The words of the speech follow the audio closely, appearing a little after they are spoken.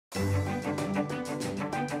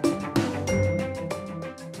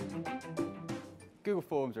Google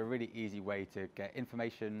Forms are a really easy way to get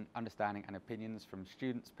information, understanding and opinions from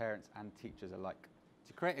students, parents and teachers alike.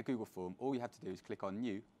 To create a Google form, all you have to do is click on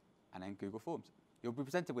New and then Google Forms. You'll be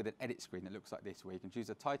presented with an edit screen that looks like this, where you can choose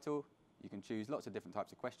a title, you can choose lots of different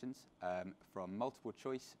types of questions, from multiple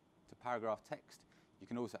choice to paragraph text. You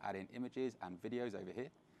can also add in images and videos over here.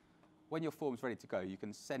 When your form's ready to go, you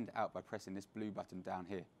can send it out by pressing this blue button down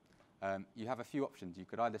here. You have a few options. You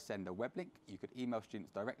could either send a web link, you could email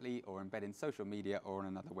students directly, or embed in social media or on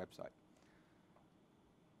another website.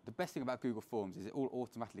 The best thing about Google Forms is it all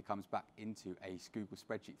automatically comes back into a Google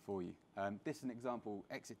spreadsheet for you. This is an example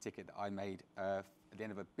exit ticket that I made at the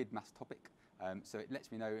end of a bid maths topic. So it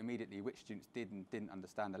lets me know immediately which students did and didn't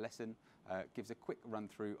understand the lesson, gives a quick run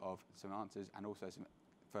through of some answers and also some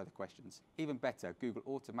further questions. Even better, Google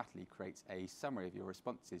automatically creates a summary of your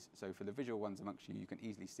responses. So for the visual ones amongst you, you can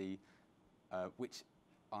easily see which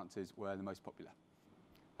answers were the most popular.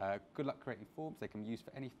 Good luck creating forms. They can be used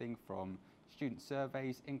for anything from student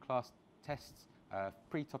surveys, in-class tests,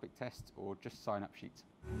 pre-topic tests, or just sign-up sheets.